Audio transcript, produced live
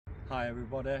Hi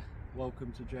everybody,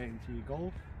 welcome to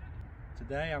J&Tgolf.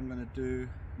 Today I'm going to do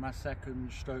my second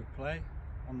stroke play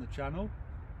on the channel.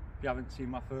 If you haven't seen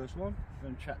my first one, go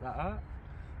and check that out.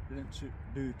 Didn't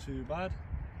do too bad,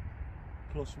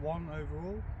 +1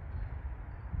 overall.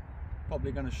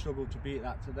 Probably going to struggle to beat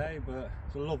that today, but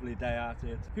it's a lovely day out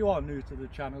here. If you are new to the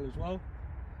channel as well,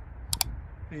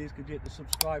 please could you hit the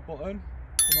subscribe button,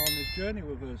 come on this journey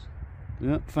with us.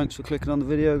 Yeah, thanks for clicking on the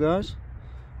video, guys.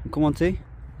 Come on, T.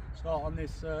 Start on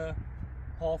this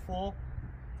par 4,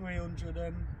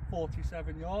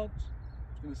 347 yards.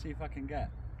 Just going to see if I can get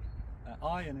an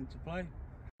iron into play.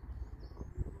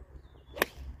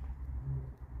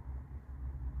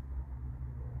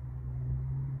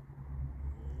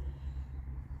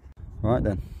 Right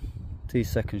then, T's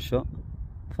second shot.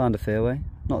 Found a fairway,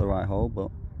 not the right hole,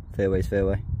 but fairway's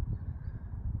fairway.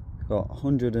 Got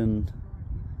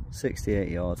 168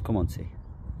 yards. Come on, T.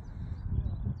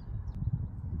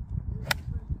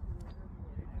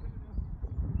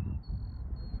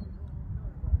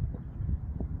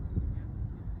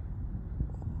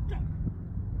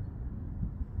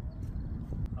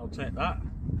 I'll take that.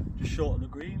 Just short of the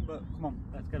green, but come on,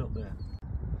 let's get up there.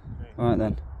 Right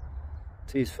then,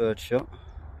 T's third shot,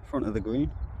 front of the green.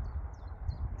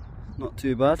 Not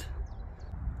too bad.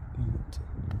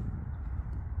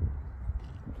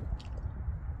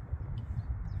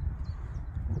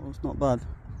 Oh, it's not bad.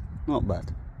 Not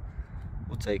bad.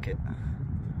 We'll take it.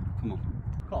 Come on.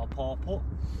 Got a par putt.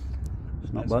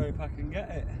 Not Let's bad. hope I can get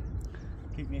it.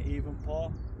 Keeping it even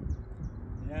par.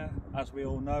 Yeah, as we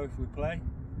all know, if we play,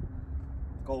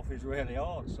 golf is really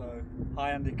hard. So,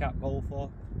 high handicap golfer,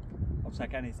 I'll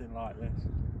take anything like this.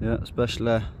 Yeah,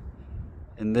 especially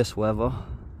in this weather.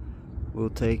 We'll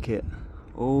take it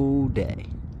all day.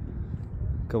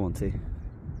 Come on, T.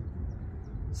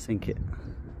 Sink it.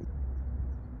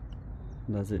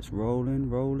 And as it's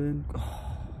rolling.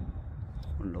 Oh,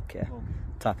 look here. Oh.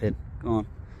 Tap in. Go on.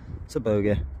 It's a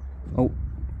bogey. Oh,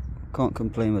 can't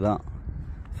complain with that.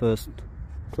 First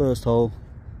hole.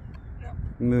 Yep.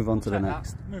 Move on to the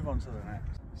next. Move on to the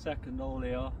next. Second hole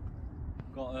here.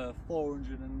 Got a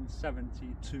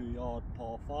 472 yard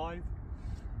par 5.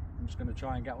 I'm just going to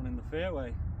try and get one in the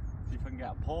fairway. See if I can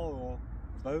get a par or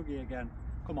a bogey again.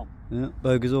 Come on. Yeah,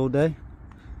 bogeys all day.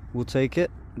 We'll take it.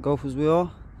 Golfers we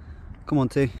are. Come on,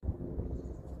 T.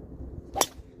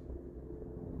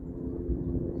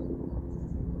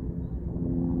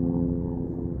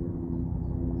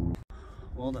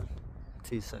 Well then,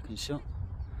 T's second shot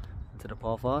into the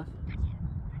par 5.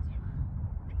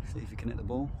 See if you can hit the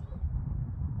ball.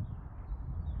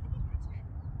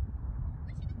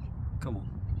 Come on,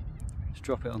 just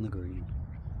drop it on the green.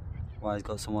 Why, he's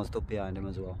got someone stuck behind him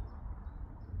as well.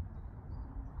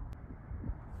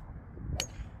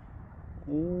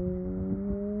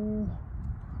 Ooh.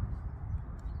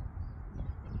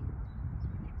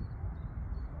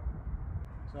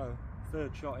 So,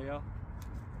 third shot here.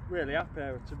 Really happy,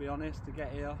 to be honest, to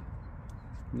get here.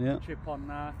 Yeah. Chip on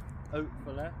there,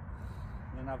 hopefully,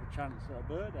 and then have a chance at a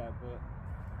bird there. But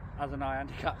as an high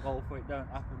handicap golfer, it don't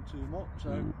happen too much. So,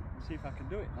 we'll see if I can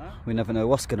do it now. We never know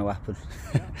what's going to happen.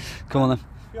 Yeah. Come on then.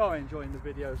 If you are enjoying the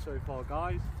video so far,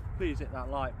 guys, please hit that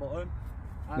like button.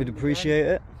 And We'd appreciate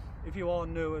it. If you are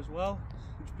new as well,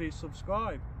 would you please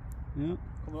subscribe? Yeah.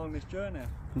 Come along this journey.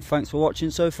 And thanks for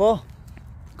watching so far.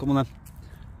 Come on then.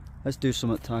 Let's do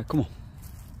something, Ty. Come on.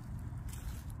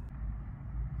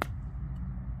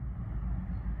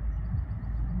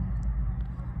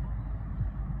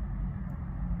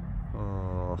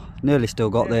 Oh, nearly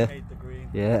still got there. Hate the green.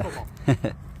 Yeah. Come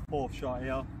on. Fourth shot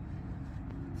here.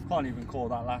 Can't even call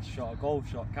that last shot a golf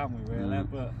shot, can we really? No.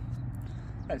 But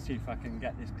let's see if I can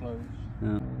get this close.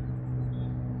 Yeah.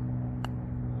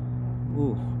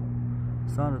 Ooh,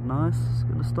 sounded nice. It's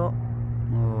gonna stop.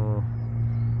 Oh,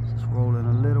 it's just rolling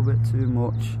a little bit too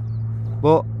much.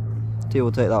 But T will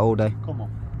take that all day. Come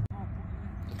on.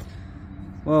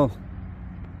 Well,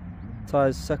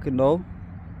 Ty's second hole.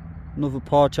 Another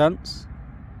par chance.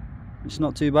 It's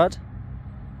not too bad.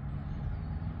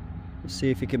 Let's see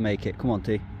if he can make it. Come on,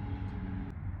 T.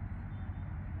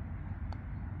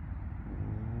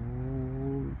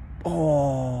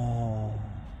 Oh.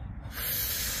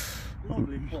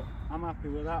 Lovely putt. I'm happy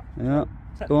with that. Yeah.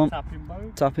 Set Go on. the tapping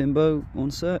bow. Tapping bow.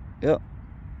 One set. Yep.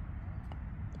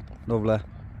 Lovely.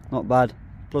 Not bad.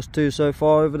 +2 so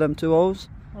far over them 2 holes.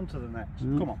 On to the next.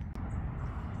 Yeah. Come on.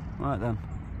 Right then.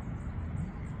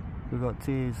 We've got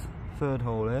T's third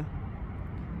hole here.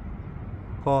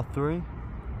 Par 3.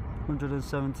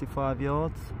 175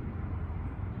 yards.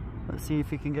 Let's see if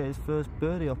he can get his first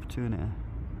birdie opportunity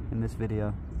in this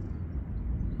video.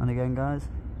 And again, guys,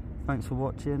 thanks for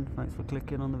watching, thanks for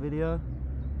clicking on the video.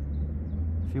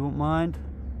 If you wouldn't mind,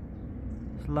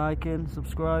 just liking,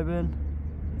 subscribing,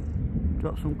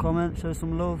 drop some comments, show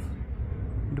some love,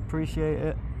 we'd appreciate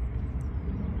it.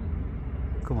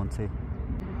 Come on, T.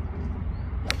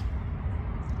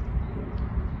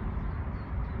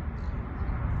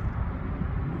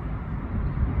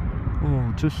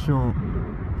 Oh, just short.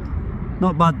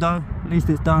 Not bad though, at least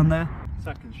it's down there.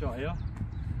 Second shot here.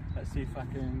 Let's see if I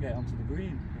can get onto the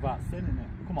green without thinning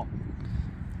it. Come on.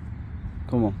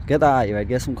 Come on, get that out of your head,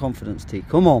 get some confidence, T.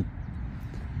 Come on.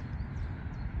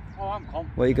 Oh, I'm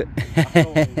confident. What you got? I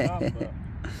always am, but...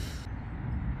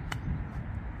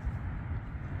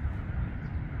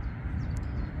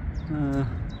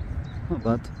 Not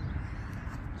bad.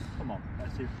 Come on,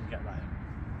 let's see if we can get that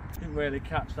in. Didn't really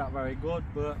catch that very good,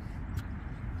 but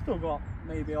still got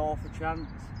maybe half a chance.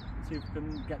 See if we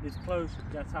can get this close,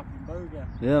 get a tapping bogey.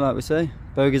 Yeah, like we say,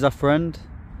 bogey's our friend.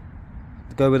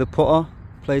 Go with a putter,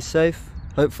 play safe,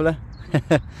 hopefully.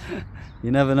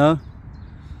 You never know.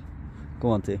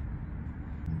 Go on, T.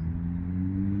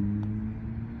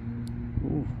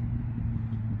 Ooh.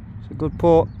 It's a good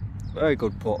putt, very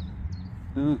good putt.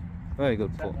 Very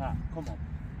good putt. Come on.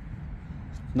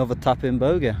 Another tap-in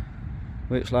bogey,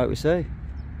 which, like we say,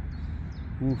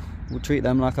 we'll treat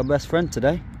them like our best friend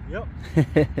today. Yep.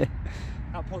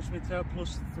 That puts me to a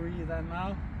 +3 then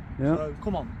now. Yep. So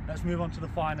come on, let's move on to the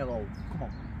final hole. Come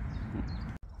on.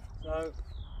 So,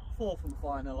 fourth and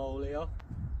final hole here.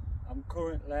 I'm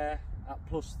currently at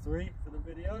 +3 for the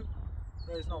video,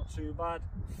 so it's not too bad.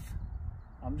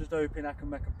 I'm just hoping I can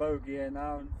make a bogey here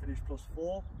now and finish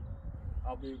 +4.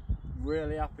 I'll be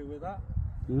really happy with that.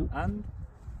 Yep. And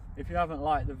if you haven't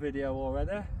liked the video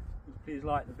already, please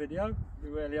like the video. It'll be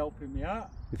really helping me out.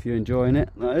 If you're enjoying it,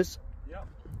 that is. Yep.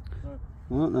 So,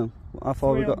 Right then, how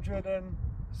far we got?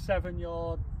 307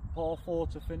 yard par 4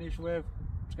 to finish with.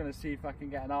 Just going to see if I can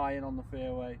get an iron on the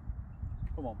fairway.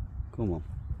 Come on. Come on.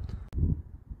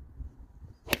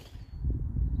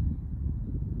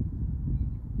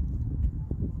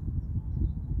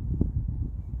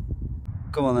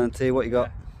 Come on then, T, what you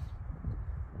got?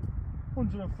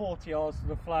 140 yards to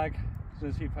the flag. Just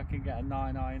going to see if I can get a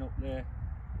 9 iron up there.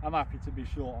 I'm happy to be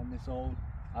short on this hole,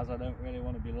 as I don't really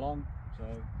want to be long. So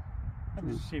let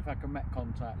me see if I can make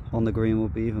contact. On the green will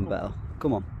be even better.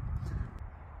 Come on.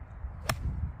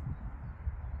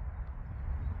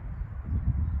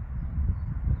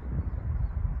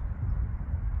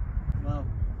 Well,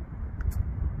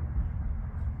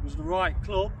 it was the right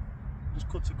club. Just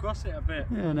cut across it a bit.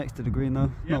 Yeah, next to the green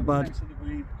though. Yeah, not bad. Next to the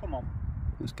green. Come on.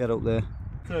 Let's get up there.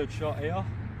 Third shot here.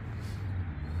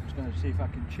 Just going to see if I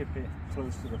can chip it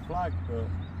close to the flag, but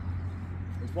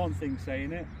there's one thing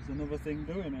saying it, there's another thing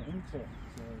doing it, isn't it?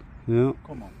 So, yeah.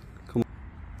 Come on. Come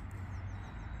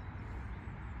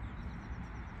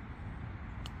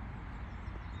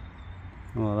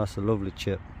on. Oh, that's a lovely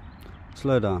chip.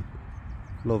 Slow down.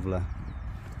 Lovely.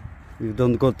 You've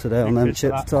done good today on them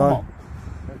chips, Ty.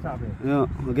 Let's have it. Yeah,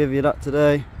 I'll give you that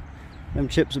today. Them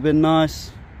chips have been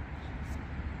nice.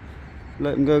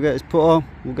 Let him go get his putter.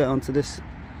 We'll get onto this.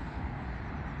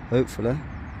 Hopefully.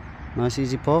 Nice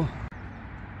easy par.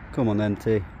 Come on then,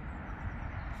 T.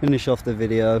 Finish off the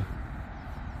video.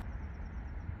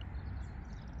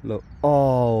 Look.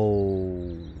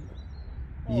 Oh.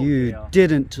 You dear.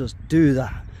 didn't just do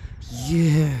that.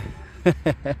 Yeah.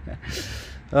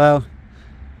 Well,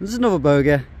 there's another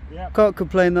bogey. Yep. Can't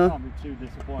complain though. Can't be too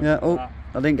disappointed. Yeah, oh, that.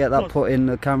 I didn't get that put in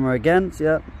the camera again. So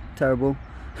yeah, terrible.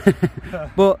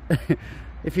 But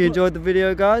if you enjoyed the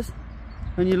video, guys,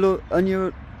 and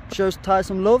you show Ty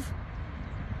some love,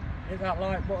 hit that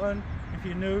like button. If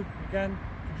you're new, again,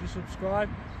 could you subscribe?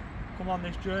 Come on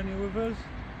this journey with us.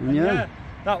 And yeah,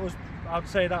 that was, I'd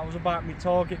say that was about my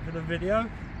target for the video,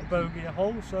 a bogey a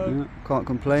hole. So yeah, can't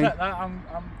complain. Set that, I'm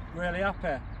really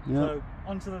happy. Yeah. So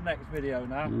on to the next video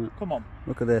now. Yeah. Come on.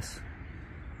 Look at this.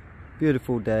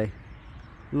 Beautiful day.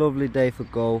 Lovely day for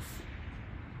golf.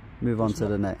 Move on to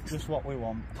the next. Just what we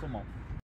want. Come on.